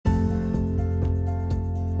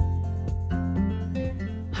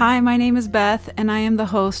Hi, my name is Beth, and I am the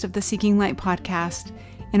host of the Seeking Light podcast.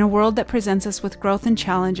 In a world that presents us with growth and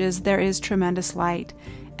challenges, there is tremendous light,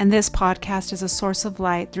 and this podcast is a source of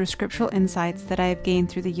light through scriptural insights that I have gained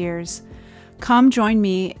through the years. Come join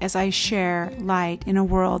me as I share light in a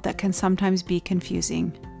world that can sometimes be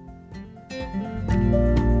confusing.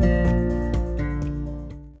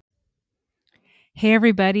 Hey,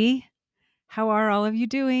 everybody. How are all of you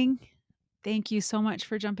doing? Thank you so much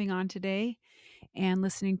for jumping on today and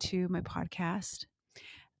listening to my podcast.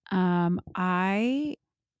 I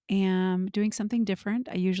am doing something different.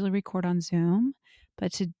 I usually record on Zoom,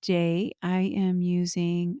 but today I am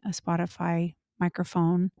using a Spotify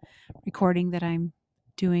microphone recording that I'm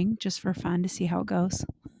doing just for fun to see how it goes.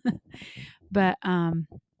 But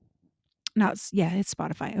it's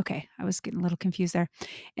Spotify. Okay, I was getting a little confused there.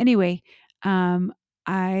 Anyway,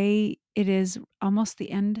 it is almost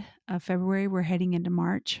the end of February. We're heading into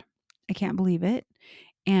March. I can't believe it.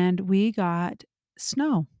 And we got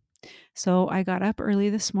snow. So I got up early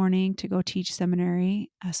this morning to go teach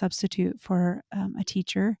seminary, a substitute for a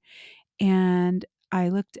teacher. And I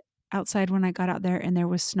looked outside when I got out there and there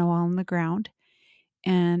was snow on the ground.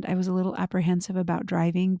 And I was a little apprehensive about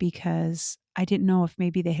driving because I didn't know if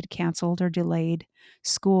maybe they had canceled or delayed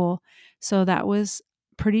school. So that was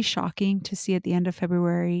pretty shocking to see at the end of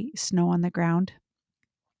February snow on the ground.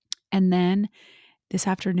 And then this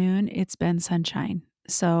afternoon, it's been sunshine.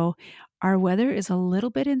 So our weather is a little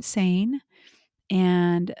bit insane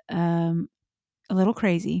and a little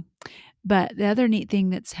crazy. But the other neat thing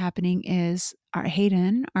that's happening is our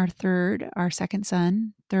Hayden, our second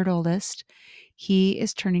son, third oldest, he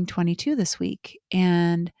is turning 22 this week.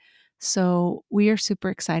 And so we are super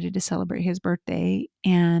excited to celebrate his birthday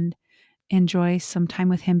and enjoy some time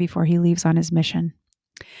with him before he leaves on his mission.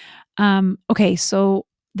 Okay, so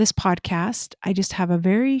this podcast, I just have a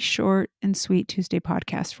very short and sweet Tuesday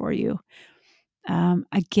podcast for you.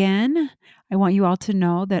 Again, I want you all to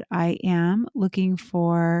know that I am looking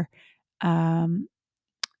for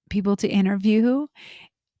people to interview.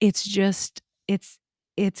 It's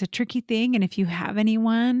a tricky thing. And if you have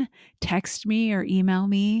anyone, text me or email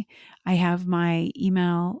me. I have my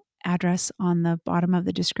email address on the bottom of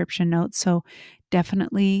the description notes. So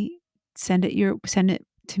definitely send it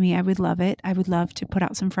to me. I would love it. I would love to put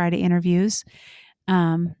out some Friday interviews.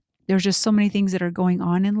 There's just so many things that are going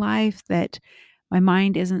on in life that my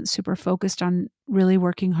mind isn't super focused on really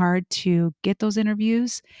working hard to get those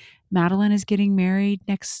interviews. Madeline is getting married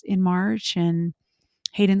in March, and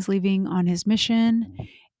Hayden's leaving on his mission,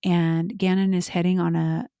 and Gannon is heading on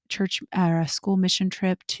a school mission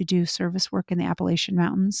trip to do service work in the Appalachian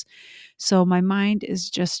Mountains. So my mind is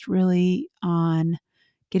just really on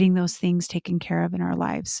getting those things taken care of in our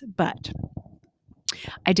lives. But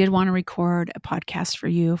I did want to record a podcast for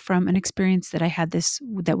you from an experience that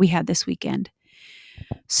we had this weekend.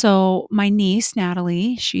 So my niece,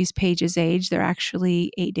 Natalie, she's Paige's age. They're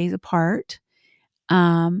actually 8 days apart.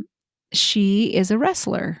 She is a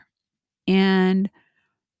wrestler, and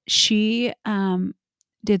she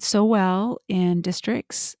did so well in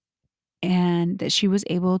districts and that she was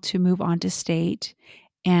able to move on to state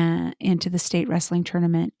and into the state wrestling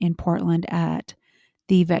tournament in Portland at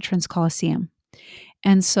the Veterans Coliseum.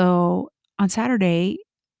 And so on Saturday,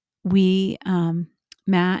 we,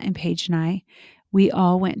 Matt and Paige and I, we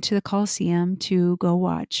all went to the Coliseum to go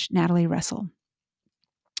watch Natalie wrestle.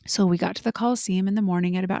 So we got to the Coliseum in the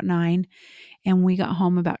morning at about 9, and we got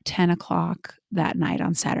home about 10 o'clock that night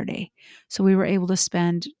on Saturday. So we were able to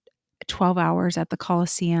spend 12 hours at the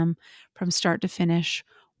Coliseum from start to finish,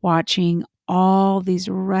 watching all these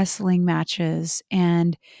wrestling matches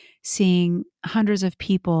and seeing hundreds of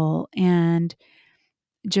people and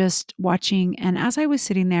just watching. And as I was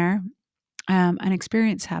sitting there, an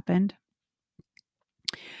experience happened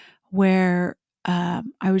where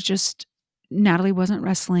Natalie wasn't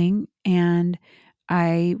wrestling, and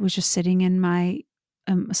I was just sitting in my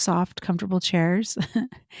soft, comfortable chairs.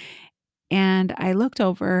 And I looked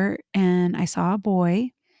over and I saw a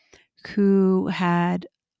boy who had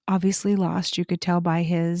obviously lost. You could tell by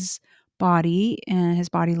his body and his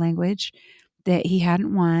body language that he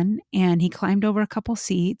hadn't won. And he climbed over a couple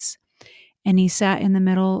seats and he sat in the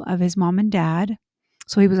middle of his mom and dad.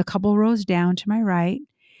 So he was a couple rows down to my right.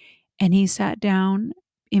 And he sat down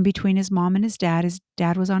in between his mom and his dad. His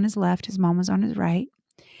dad was on his left, his mom was on his right.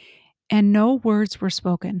 And no words were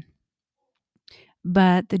spoken.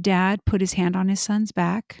 But the dad put his hand on his son's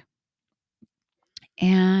back,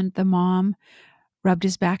 and the mom rubbed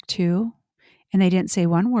his back too. And they didn't say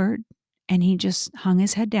one word. And he just hung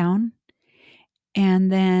his head down.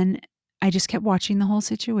 And then I just kept watching the whole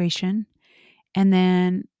situation. And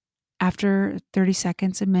then after 30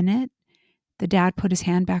 seconds, a minute, the dad put his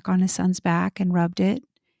hand back on his son's back and rubbed it.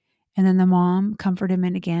 And then the mom comforted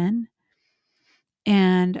him again.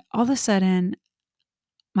 And all of a sudden,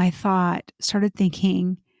 my thought started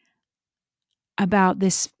thinking about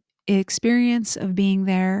this experience of being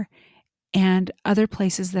there and other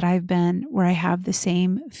places that I've been where I have the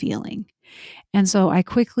same feeling. And so I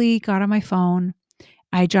quickly got on my phone.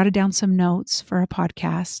 I jotted down some notes for a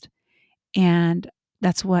podcast. And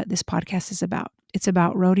that's what this podcast is about. It's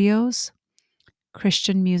about rodeos,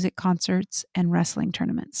 Christian music concerts, and wrestling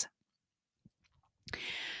tournaments.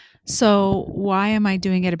 So, why am I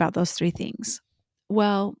doing it about those three things?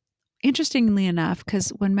 Well, interestingly enough, because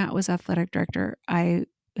when Matt was athletic director, I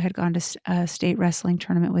had gone to a state wrestling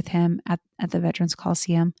tournament with him at the Veterans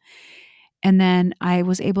Coliseum. And then I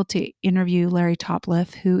was able to interview Larry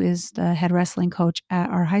Topliff, who is the head wrestling coach at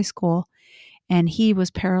our high school. And he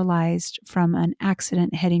was paralyzed from an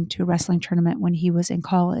accident heading to a wrestling tournament when he was in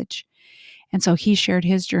college. And so he shared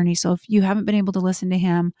his journey. So if you haven't been able to listen to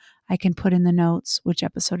him, I can put in the notes which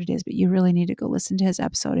episode it is, but you really need to go listen to his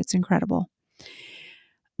episode. It's incredible.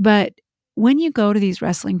 But when you go to these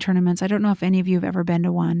wrestling tournaments, I don't know if any of you have ever been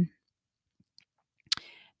to one,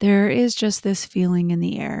 there is just this feeling in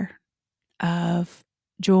the air of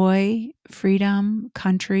joy, freedom,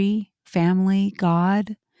 country, family,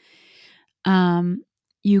 God.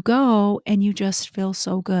 You go and you just feel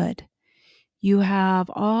so good. You have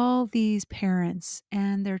all these parents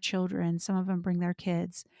and their children, some of them bring their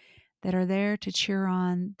kids, that are there to cheer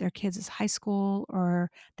on their kids' high school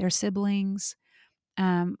or their siblings.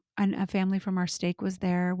 And a family from our stake was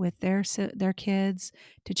there with their kids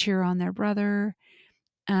to cheer on their brother.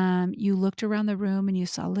 You looked around the room and you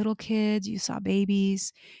saw little kids, you saw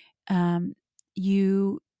babies,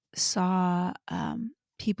 you saw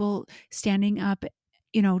people standing up.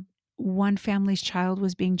 You know, one family's child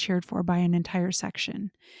was being cheered for by an entire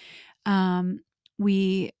section.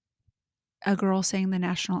 A girl sang the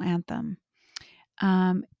national anthem.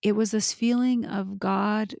 It was this feeling of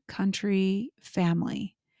God, country,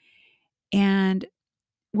 family. And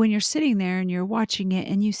when you're sitting there and you're watching it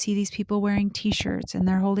and you see these people wearing t-shirts and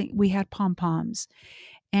we had pom-poms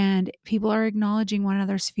and people are acknowledging one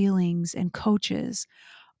another's feelings and coaches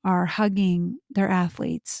are hugging their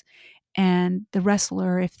athletes and the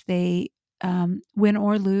wrestler, if they win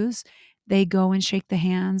or lose, they go and shake the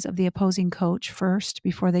hands of the opposing coach first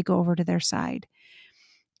before they go over to their side.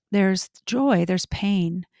 There's joy, there's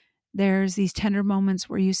pain. There's these tender moments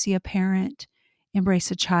where you see a parent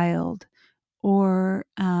embrace a child, or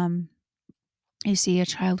you see a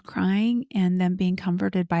child crying and them being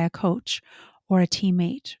comforted by a coach or a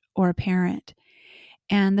teammate or a parent.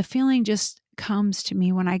 And the feeling just comes to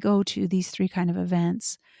me when I go to these three kind of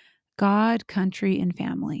events: God, country, and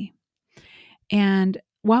family. And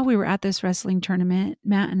while we were at this wrestling tournament,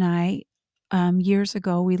 Matt and I, years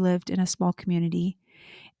ago, we lived in a small community.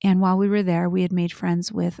 And while we were there, we had made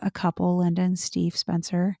friends with a couple, Linda and Steve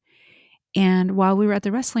Spencer. And while we were at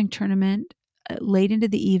the wrestling tournament, late into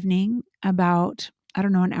the evening, about, I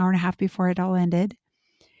don't know, an hour and a half before it all ended,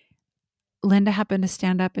 Linda happened to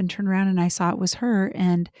stand up and turn around and I saw it was her.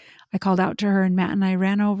 And I called out to her and Matt and I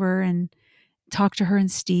ran over and talked to her and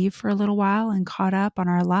Steve for a little while and caught up on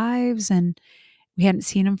our lives. And we hadn't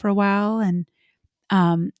seen them for a while. And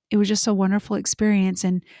it was just a wonderful experience.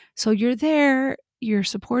 And so you're there, we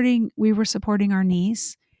were supporting our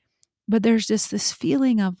niece, but there's just this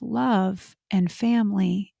feeling of love and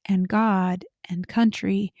family and God and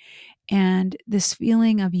country and this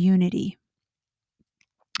feeling of unity.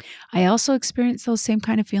 I also experience those same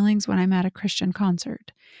kind of feelings when I'm at a Christian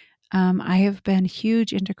concert. I have been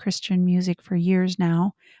huge into Christian music for years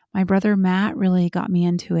now. My brother Matt really got me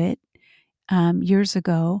into it years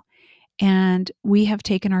ago. And we have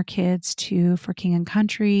taken our kids for King and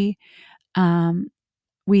Country.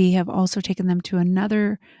 We have also taken them to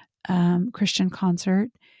another Christian concert.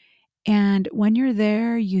 And when you're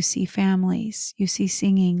there, you see families, you see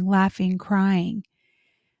singing, laughing, crying.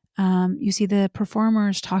 You see the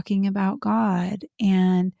performers talking about God,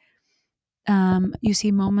 and you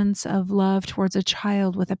see moments of love towards a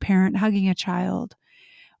child with a parent hugging a child,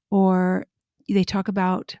 or they talk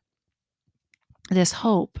about this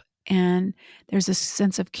hope, and there's this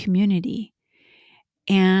sense of community.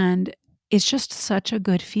 And it's just such a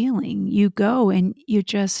good feeling. You go and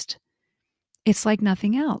it's like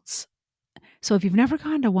nothing else. So if you've never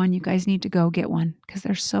gone to one, you guys need to go get one because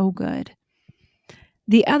they're so good.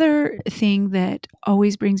 The other thing that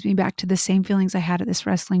always brings me back to the same feelings I had at this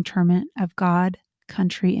wrestling tournament of God,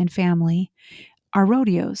 country, and family are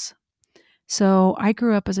rodeos. So I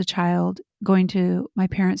grew up as a child my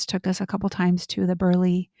parents took us a couple times to the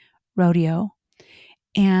Burley rodeo.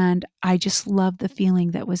 And I just loved the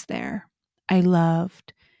feeling that was there. I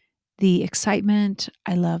loved the excitement.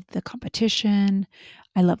 I loved the competition.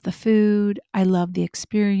 I loved the food. I loved the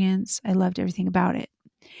experience. I loved everything about it.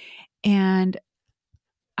 And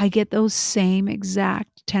I get those same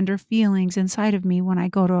exact tender feelings inside of me when I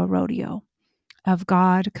go to a rodeo of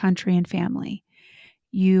God, country, and family.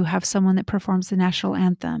 You have someone that performs the national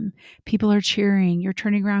anthem. People are cheering. You're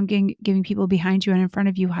turning around, giving people behind you and in front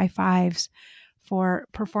of you high fives for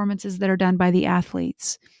performances that are done by the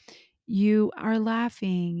athletes. You are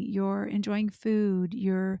laughing. You're enjoying food.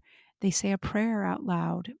 They say a prayer out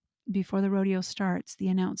loud before the rodeo starts. The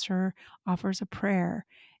announcer offers a prayer,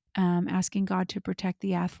 asking God to protect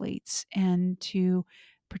the athletes and to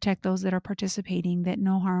protect those that are participating, that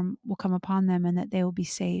no harm will come upon them and that they will be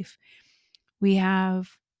safe. We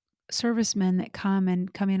have servicemen that come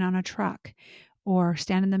in on a truck or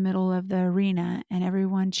stand in the middle of the arena and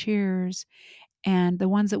everyone cheers. And the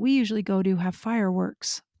ones that we usually go to have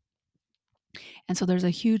fireworks. And so there's a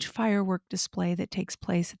huge firework display that takes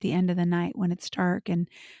place at the end of the night when it's dark and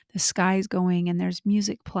the sky's going and there's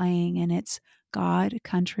music playing and it's God,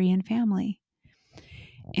 country, and family.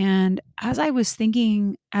 And as I was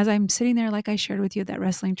thinking, as I'm sitting there, like I shared with you at that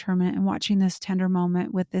wrestling tournament and watching this tender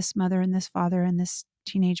moment with this mother and this father and this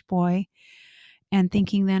teenage boy, and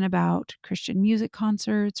thinking then about Christian music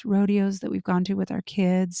concerts, rodeos that we've gone to with our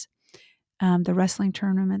kids, the wrestling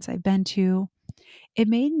tournaments I've been to, it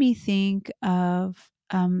made me think of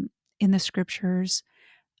in the scriptures,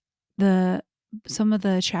 some of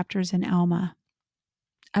the chapters in Alma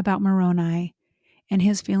about Moroni and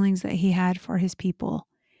his feelings that he had for his people.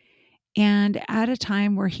 And at a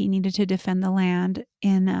time where he needed to defend the land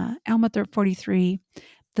in Alma 43,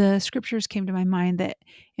 the scriptures came to my mind that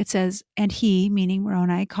it says, and he, meaning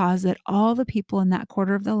Moroni, caused that all the people in that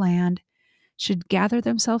quarter of the land should gather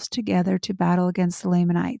themselves together to battle against the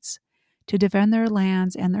Lamanites, to defend their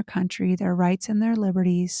lands and their country, their rights and their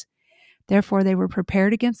liberties. Therefore, they were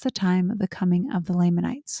prepared against the time of the coming of the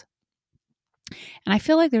Lamanites. And I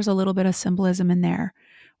feel like there's a little bit of symbolism in there.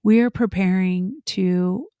 We're preparing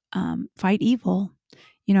to fight evil.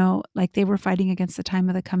 You know, like they were fighting against the time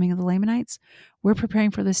of the coming of the Lamanites. We're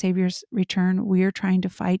preparing for the Savior's return. We are trying to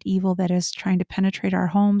fight evil that is trying to penetrate our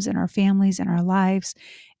homes and our families and our lives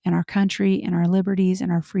and our country and our liberties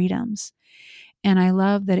and our freedoms. And I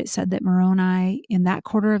love that it said that Moroni, in that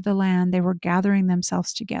quarter of the land, they were gathering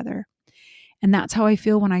themselves together. And that's how I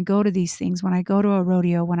feel when I go to these things, when I go to a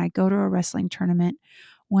rodeo, when I go to a wrestling tournament,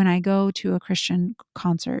 when I go to a Christian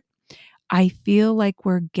concert. I feel like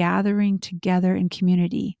we're gathering together in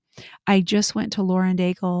community. I just went to Lauren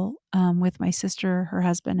Daigle with my sister, her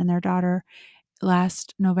husband, and their daughter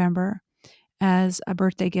last November as a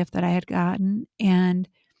birthday gift that I had gotten. And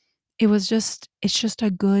it's just a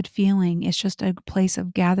good feeling. It's just a place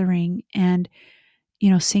of gathering and,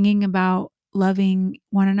 singing about loving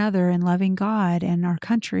one another and loving God and our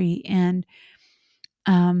country. And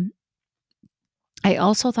I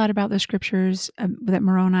also thought about the scriptures that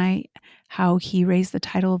Moroni, how he raised the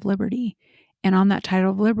title of liberty. And on that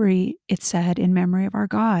title of liberty, it said, in memory of our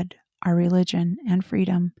God, our religion and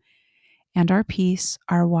freedom, and our peace,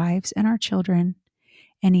 our wives and our children.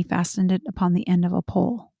 And he fastened it upon the end of a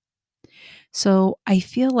pole. So I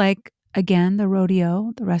feel like, again, the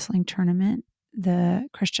rodeo, the wrestling tournament, the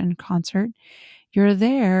Christian concert, you're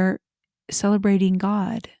there celebrating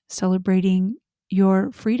God, celebrating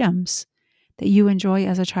your freedoms that you enjoy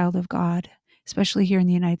as a child of God, especially here in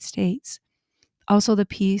the United States. Also, the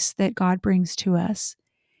peace that God brings to us.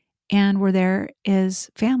 And we're there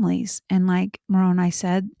as families. And like Moroni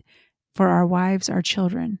said, for our wives, our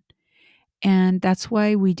children. And that's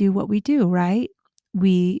why we do what we do, right?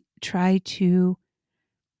 We try to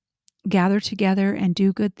gather together and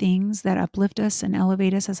do good things that uplift us and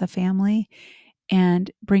elevate us as a family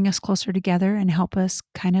and bring us closer together and help us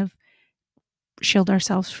kind of shield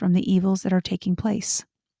ourselves from the evils that are taking place.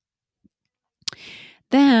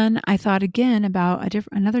 Then I thought again about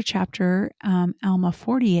another chapter, Alma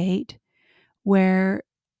 48, where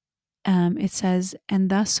it says, and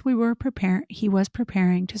thus he was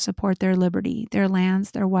preparing to support their liberty, their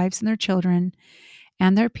lands, their wives and their children,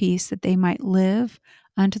 and their peace, that they might live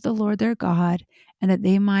unto the Lord their God, and that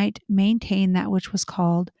they might maintain that which was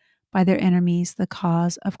called by their enemies the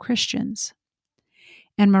cause of Christians.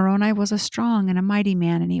 And Moroni was a strong and a mighty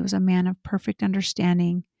man, and he was a man of perfect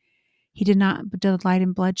understanding. He did not delight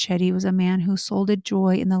in bloodshed. He was a man who solded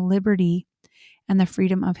joy in the liberty and the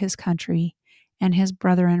freedom of his country and his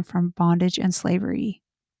brethren from bondage and slavery.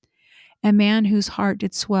 A man whose heart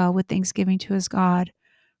did swell with thanksgiving to his God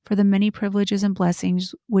for the many privileges and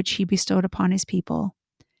blessings which he bestowed upon his people.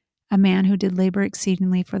 a man who did labor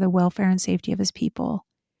exceedingly for the welfare and safety of his people.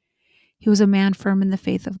 He was a man firm in the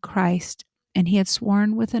faith of Christ, and he had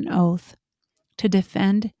sworn with an oath to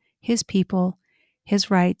defend his people, his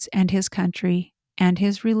rights, and his country, and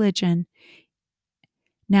his religion.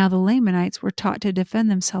 Now the Lamanites were taught to defend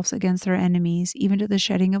themselves against their enemies, even to the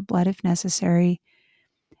shedding of blood if necessary.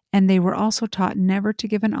 And they were also taught never to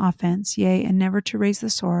give an offense, yea, and never to raise the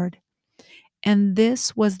sword. And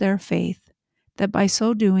this was their faith, that by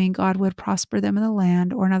so doing God would prosper them in the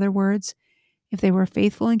land, or in other words, if they were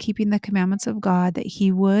faithful in keeping the commandments of God, that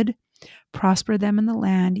he would prosper them in the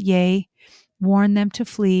land, yea, warn them to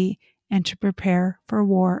flee and to prepare for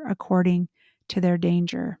war according to their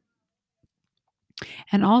danger.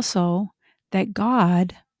 And also that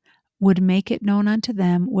God would make it known unto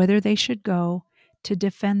them whither they should go to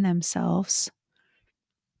defend themselves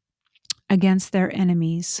against their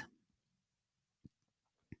enemies.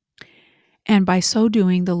 And by so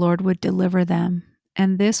doing, the Lord would deliver them.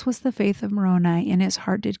 And this was the faith of Moroni, and his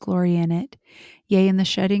heart did glory in it, yea, in the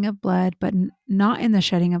shedding of blood, but not in the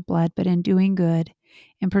shedding of blood, but in doing good,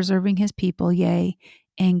 in preserving his people, yea,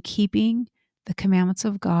 in keeping the commandments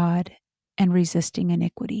of God, and resisting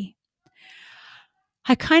iniquity.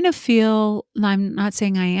 I kind of feel, I'm not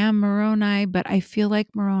saying I am Moroni, but I feel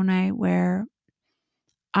like Moroni, where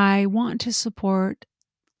I want to support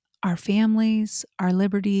our families, our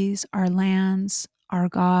liberties, our lands, our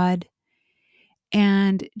God.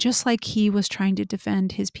 And just like he was trying to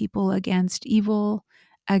defend his people against evil,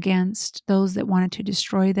 against those that wanted to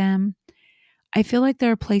destroy them, I feel like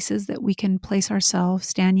there are places that we can place ourselves,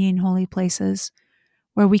 standing in holy places,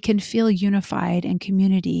 where we can feel unified and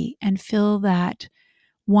community and feel that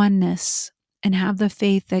oneness and have the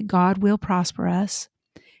faith that God will prosper us,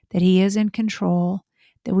 that he is in control,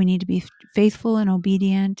 that we need to be faithful and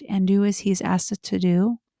obedient and do as he's asked us to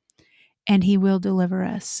do, and he will deliver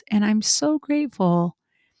us. And I'm so grateful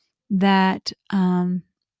that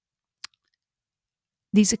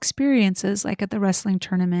these experiences, like at the wrestling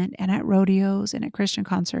tournament and at rodeos and at Christian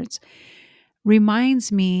concerts,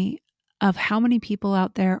 reminds me of how many people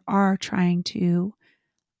out there are trying to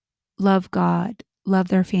love God, love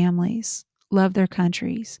their families, love their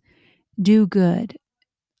countries, do good,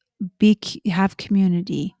 have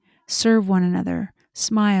community, serve one another,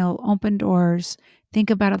 smile, open doors,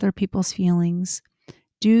 think about other people's feelings,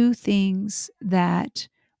 do things that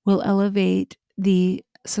will elevate the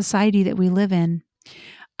society that we live in.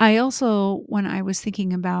 I also, when I was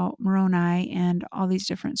thinking about Moroni and all these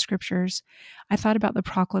different scriptures, I thought about the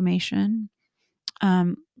proclamation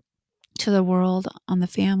to the world on the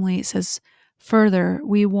family. It says, further,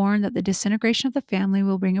 we warn that the disintegration of the family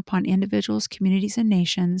will bring upon individuals, communities, and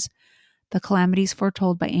nations the calamities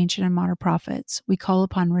foretold by ancient and modern prophets. We call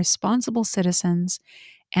upon responsible citizens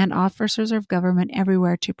and officers of government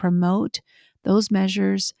everywhere to promote those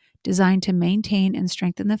measures designed to maintain and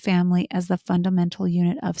strengthen the family as the fundamental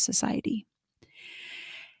unit of society.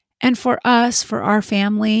 And for us, for our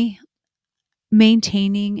family,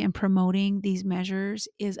 maintaining and promoting these measures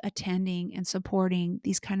is attending and supporting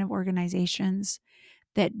these kind of organizations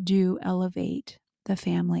that do elevate the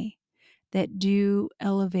family, that do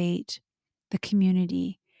elevate the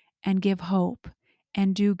community and give hope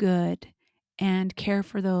and do good and care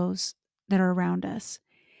for those that are around us.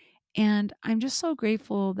 And I'm just so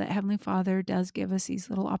grateful that Heavenly Father does give us these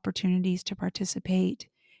little opportunities to participate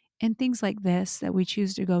in things like this that we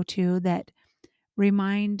choose to go to, that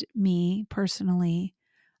remind me personally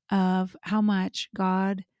of how much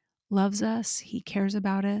God loves us. He cares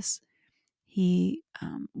about us. He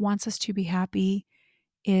wants us to be happy.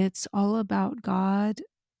 It's all about God,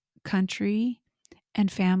 country, and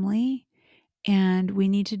family. And we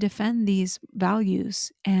need to defend these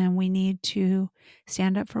values, and we need to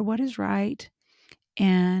stand up for what is right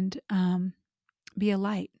and be a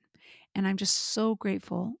light. And I'm just so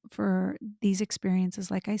grateful for these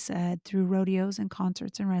experiences, like I said, through rodeos and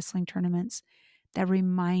concerts and wrestling tournaments that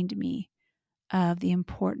remind me of the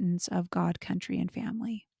importance of God, country, and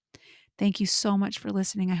family. Thank you so much for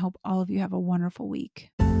listening. I hope all of you have a wonderful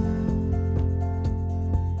week.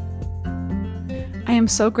 I am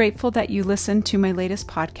so grateful that you listened to my latest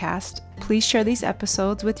podcast. Please share these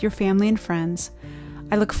episodes with your family and friends.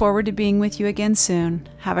 I look forward to being with you again soon.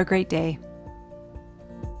 Have a great day.